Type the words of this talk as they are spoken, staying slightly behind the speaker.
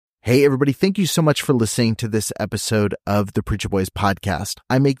Hey, everybody. Thank you so much for listening to this episode of the Preacher Boys podcast.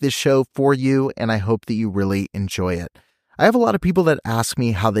 I make this show for you, and I hope that you really enjoy it. I have a lot of people that ask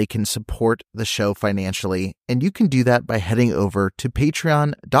me how they can support the show financially, and you can do that by heading over to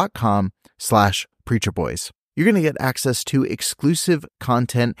patreon.com/preacherboys. You're going to get access to exclusive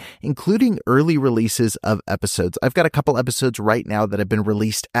content, including early releases of episodes. I've got a couple episodes right now that have been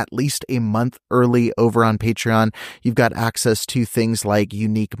released at least a month early over on Patreon. You've got access to things like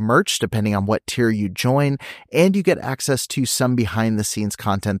unique merch, depending on what tier you join, and you get access to some behind the scenes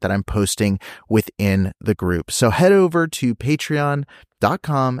content that I'm posting within the group. So head over to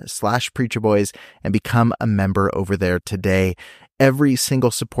patreon.com/preacherboys and become a member over there today. Every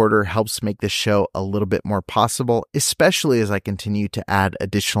single supporter helps make this show a little bit more possible, especially as I continue to add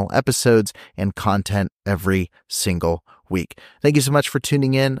additional episodes and content every single week. Thank you so much for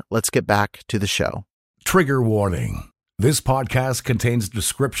tuning in. Let's get back to the show. Trigger warning. This podcast contains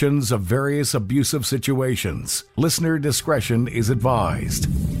descriptions of various abusive situations. Listener discretion is advised.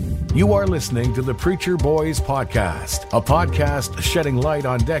 You are listening to the Preacher Boys podcast, a podcast shedding light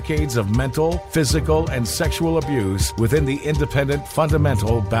on decades of mental, physical, and sexual abuse within the independent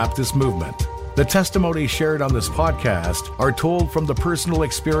fundamental Baptist movement. The testimonies shared on this podcast are told from the personal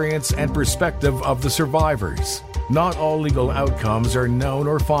experience and perspective of the survivors. Not all legal outcomes are known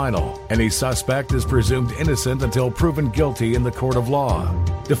or final. Any suspect is presumed innocent until proven guilty in the court of law.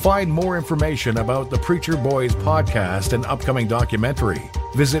 To find more information about the Preacher Boys podcast and upcoming documentary,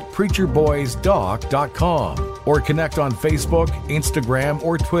 visit preacherboysdoc.com or connect on Facebook, Instagram,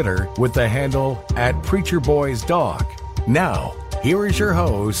 or Twitter with the handle @preacherboysdoc. Now, here is your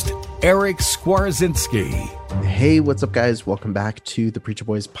host, Eric Skwarczynski. Hey, what's up, guys? Welcome back to the Preacher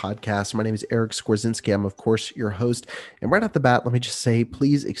Boys podcast. My name is Eric Skwarczynski. I'm, of course, your host. And right off the bat, let me just say,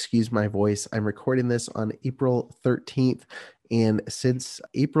 please excuse my voice. I'm recording this on April 13th. And since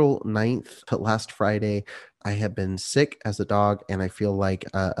April 9th, last Friday, I have been sick as a dog, and I feel like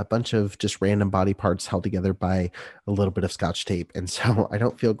a bunch of just random body parts held together by a little bit of Scotch tape. And so I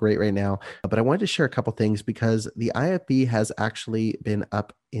don't feel great right now, but I wanted to share a couple things because the IFB has actually been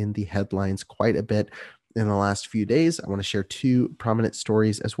up in the headlines quite a bit in the last few days. I want to share two prominent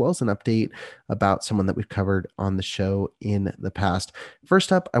stories as well as an update about someone that we've covered on the show in the past.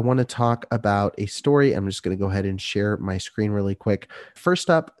 First up, I want to talk about a story. I'm just going to go ahead and share my screen really quick. First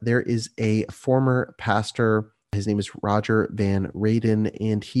up, there is a former pastor. His name is Roger Van Raden,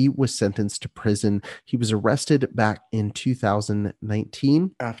 and he was sentenced to prison. He was arrested back in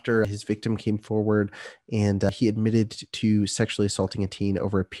 2019 after his victim came forward, and he admitted to sexually assaulting a teen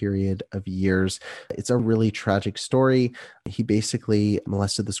over a period of years. It's a really tragic story. He basically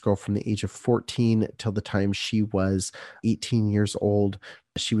molested this girl from the age of 14 till the time she was 18 years old.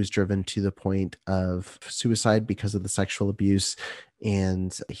 She was driven to the point of suicide because of the sexual abuse,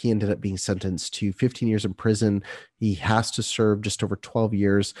 and he ended up being sentenced to 15 years in prison. He has to serve just over 12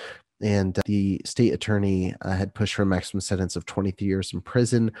 years, and the state attorney had pushed for a maximum sentence of 23 years in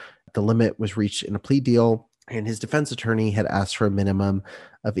prison. The limit was reached in a plea deal, and his defense attorney had asked for a minimum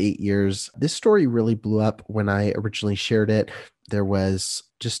of 8 years. This story really blew up when I originally shared it. There was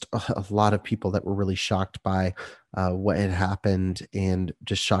just a lot of people that were really shocked by what had happened and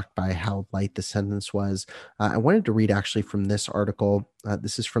just shocked by how light the sentence was. I wanted to read actually from this article.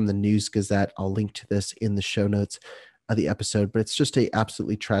 This is from the News Gazette. I'll link to this in the show notes of the episode, but it's just a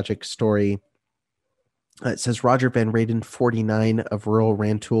absolutely tragic story. It says Roger Van Raden, 49, of rural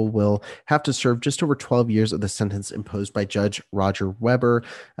Rantoul, will have to serve just over 12 years of the sentence imposed by Judge Roger Weber.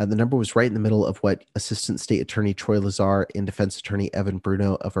 The number was right in the middle of what Assistant State Attorney Troy Lazar and Defense Attorney Evan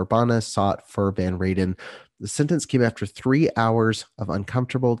Bruno of Urbana sought for Van Raden. The sentence came after 3 hours of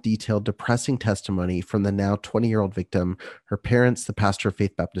uncomfortable, detailed, depressing testimony from the now 20-year-old victim, her parents, the pastor of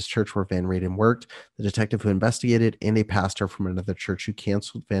Faith Baptist Church where Van Raden worked, the detective who investigated, and a pastor from another church who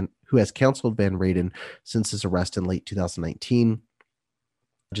has counseled Van Raden since his arrest in late 2019.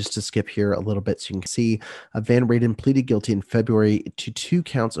 Just to skip here a little bit so you can see, Van Raden pleaded guilty in February to 2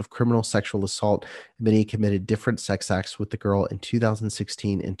 counts of criminal sexual assault, and then he committed different sex acts with the girl in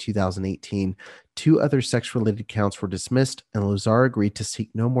 2016 and 2018. 2 other sex-related counts were dismissed, and Lazar agreed to seek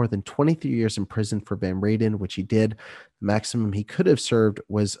no more than 23 years in prison for Van Raden, which he did. The maximum he could have served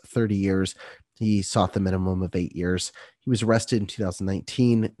was 30 years. He sought the minimum of 8 years. He was arrested in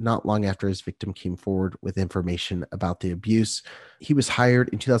 2019, not long after his victim came forward with information about the abuse. He was hired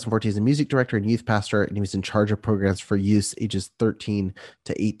in 2014 as a music director and youth pastor, and he was in charge of programs for youth ages 13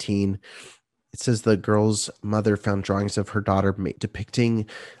 to 18. It says the girl's mother found drawings of her daughter depicting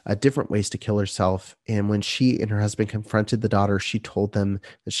different ways to kill herself. And when she and her husband confronted the daughter, she told them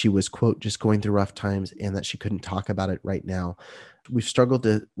that she was, quote, just going through rough times and that she couldn't talk about it right now. We've struggled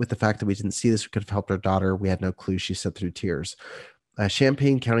with the fact that we didn't see this. We could have helped our daughter. We had no clue, she said through tears.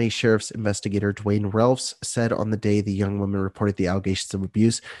 Champaign County Sheriff's investigator Dwayne Relfs said on the day the young woman reported the allegations of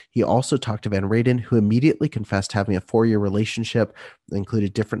abuse, he also talked to Van Raden, who immediately confessed having a 4-year relationship that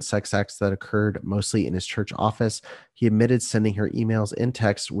included different sex acts that occurred mostly in his church office. He admitted sending her emails and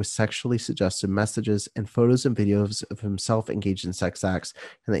texts with sexually suggestive messages and photos and videos of himself engaged in sex acts,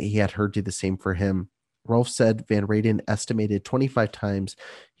 and that he had her do the same for him. Rolf said Van Raden estimated 25 times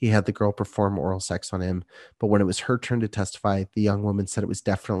he had the girl perform oral sex on him, but when it was her turn to testify, the young woman said it was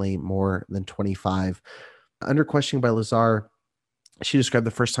definitely more than 25. Under questioning by Lazar, she described the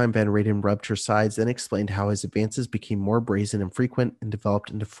first time Van Raden rubbed her sides, then explained how his advances became more brazen and frequent and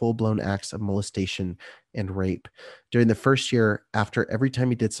developed into full-blown acts of molestation and rape. During the first year, after every time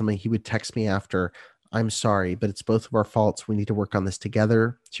he did something, he would text me after, "I'm sorry, but it's both of our faults. We need to work on this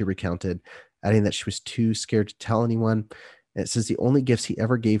together," she recounted, adding that she was too scared to tell anyone. And it says the only gifts he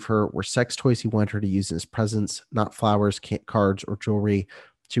ever gave her were sex toys he wanted her to use in his presence, not flowers, cards, or jewelry.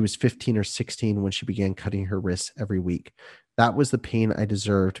 She was 15 or 16 when she began cutting her wrists every week. "That was the pain I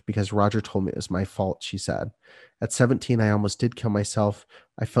deserved because Roger told me it was my fault," she said. "At 17, I almost did kill myself.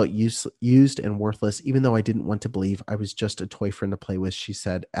 I felt used and worthless, even though I didn't want to believe I was just a toy friend to play with," she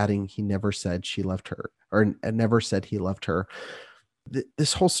said, adding he never said she loved her, or never said he loved her.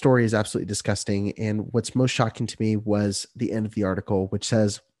 This whole story is absolutely disgusting. And what's most shocking to me was the end of the article, which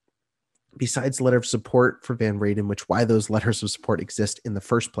says, besides letter of support for Van Raden, which why those letters of support exist in the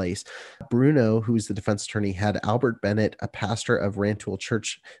first place, Bruno, who is the defense attorney, had Albert Bennett, a pastor of Rantoul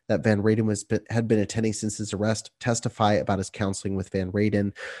Church that Van Raden had been attending since his arrest, testify about his counseling with Van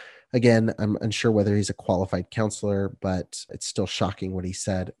Raden. Again, I'm unsure whether he's a qualified counselor, but it's still shocking what he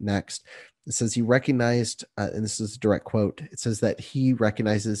said next. It says he recognized, and this is a direct quote, it says that he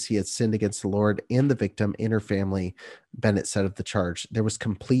recognizes he had sinned against the Lord and the victim and her family, Bennett said of the charge. There was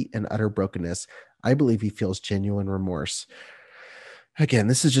complete and utter brokenness. I believe he feels genuine remorse. Again,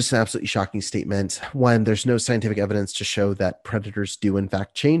 this is just an absolutely shocking statement. One, there's no scientific evidence to show that predators do in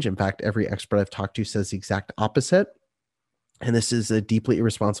fact change. In fact, every expert I've talked to says the exact opposite. And this is a deeply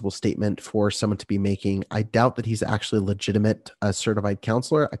irresponsible statement for someone to be making. I doubt that he's actually a legitimate certified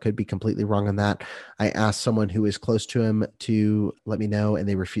counselor. I could be completely wrong on that. I asked someone who is close to him to let me know, and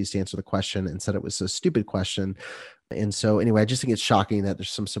they refused to answer the question and said it was a stupid question. And so anyway, I just think it's shocking that there's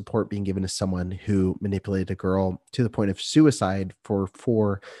some support being given to someone who manipulated a girl to the point of suicide for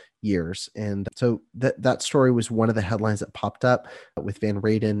 4 years. And so that story was one of the headlines that popped up with Van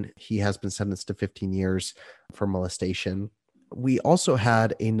Raden. He has been sentenced to 15 years for molestation. We also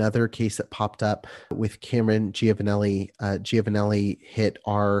had another case that popped up with Cameron Giovanelli. Giovanelli hit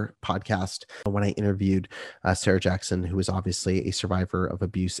our podcast when I interviewed Sarah Jackson, who was obviously a survivor of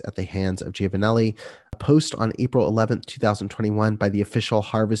abuse at the hands of Giovanelli. A post on April 11th, 2021 by the official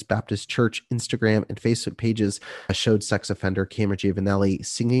Harvest Baptist Church Instagram and Facebook pages showed sex offender Cameron Giovanelli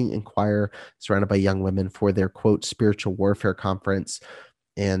singing in choir surrounded by young women for their, quote, spiritual warfare conference.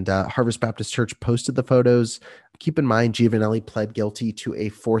 And Harvest Baptist Church posted the photos. Keep in mind, Giovanelli pled guilty to a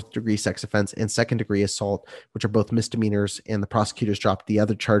 4th-degree sex offense and 2nd-degree assault, which are both misdemeanors, and the prosecutors dropped the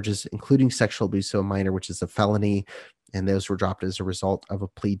other charges, including sexual abuse of a minor, which is a felony, and those were dropped as a result of a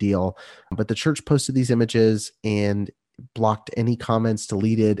plea deal. But the church posted these images and blocked any comments,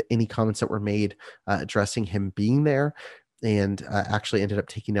 deleted any comments that were made addressing him being there, and actually ended up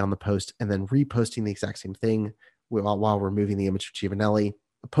taking down the post and then reposting the exact same thing while removing the image of Giovanelli.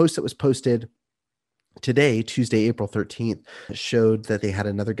 A post that was posted today, Tuesday, April 13th, showed that they had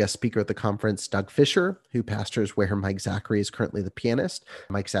another guest speaker at the conference, Doug Fisher, who pastors where Mike Zachary is currently the pianist.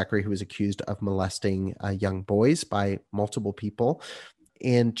 Mike Zachary, who was accused of molesting young boys by multiple people.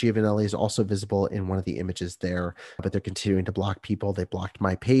 And Giovanelli is also visible in one of the images there, but they're continuing to block people. They blocked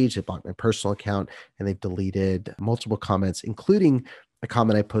my page, they blocked my personal account, and they've deleted multiple comments, including a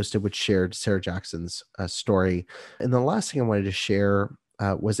comment I posted which shared Sarah Jackson's story. And the last thing I wanted to share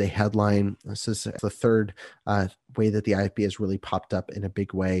was a headline. This is the third way that the IFB has really popped up in a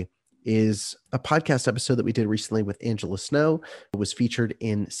big way, is a podcast episode that we did recently with Angela Snow. It was featured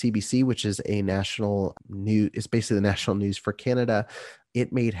in CBC, which is a national news, it's basically the national news for Canada.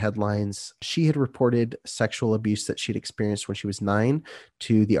 It made headlines. She had reported sexual abuse that she'd experienced when she was 9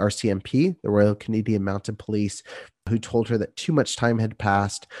 to the RCMP, the Royal Canadian Mounted Police, who told her that too much time had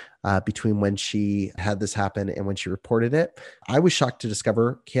passed between when she had this happen and when she reported it. I was shocked to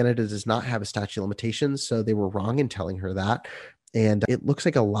discover Canada does not have a statute of limitations, so they were wrong in telling her that. And it looks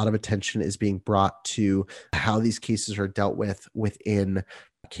like a lot of attention is being brought to how these cases are dealt with within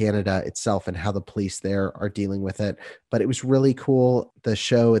Canada itself and how the police there are dealing with it. But it was really cool. The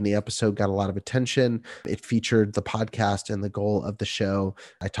show and the episode got a lot of attention. It featured the podcast and the goal of the show.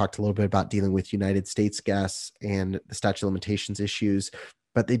 I talked a little bit about dealing with United States guests and the statute of limitations issues,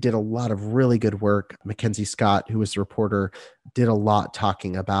 but they did a lot of really good work. Mackenzie Scott, who was the reporter, did a lot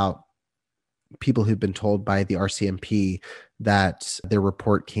talking about people who've been told by the RCMP that their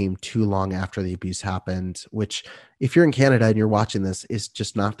report came too long after the abuse happened, which if you're in Canada and you're watching this is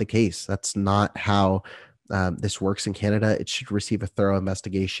just not the case. That's not how this works in Canada. It should receive a thorough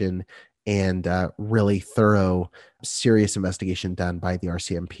investigation and really thorough, serious investigation done by the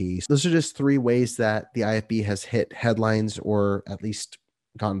RCMP. So those are just 3 ways that the IFB has hit headlines or at least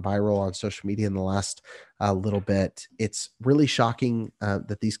gone viral on social media in the last little bit. It's really shocking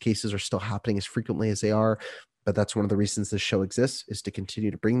that these cases are still happening as frequently as they are, but that's one of the reasons this show exists, is to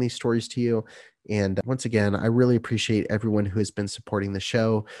continue to bring these stories to you. And once again, I really appreciate everyone who has been supporting the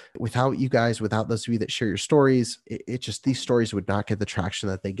show. Without you guys, without those of you that share your stories, it just, these stories would not get the traction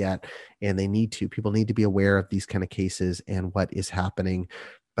that they get, and they need to. People need to be aware of these kind of cases and what is happening.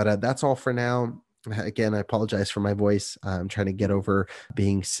 But that's all for now. Again, I apologize for my voice. I'm trying to get over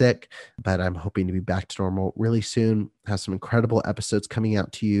being sick, but I'm hoping to be back to normal really soon. Have some incredible episodes coming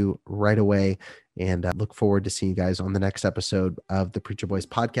out to you right away, and look forward to seeing you guys on the next episode of the Preacher Boys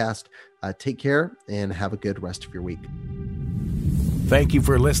podcast. Take care and have a good rest of your week. Thank you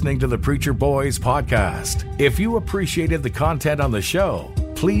for listening to the Preacher Boys podcast. If you appreciated the content on the show,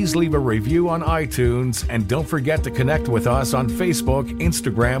 please leave a review on iTunes, and don't forget to connect with us on Facebook,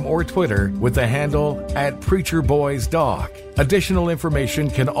 Instagram, or Twitter with the handle @PreacherBoysDoc. Additional information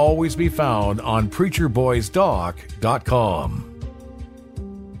can always be found on PreacherBoysDoc.com.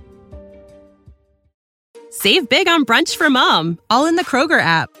 Save big on brunch for mom, all in the Kroger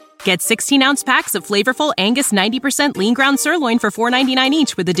app. Get 16-ounce packs of flavorful Angus 90% lean ground sirloin for $4.99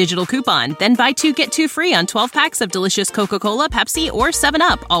 each with a digital coupon. Then buy 2, get 2 free on 12 packs of delicious Coca-Cola, Pepsi, or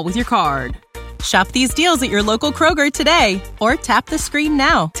 7-Up, all with your card. Shop these deals at your local Kroger today, or tap the screen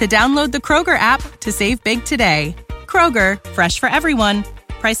now to download the Kroger app to save big today. Kroger, fresh for everyone.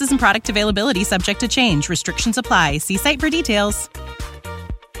 Prices and product availability subject to change. Restrictions apply. See site for details.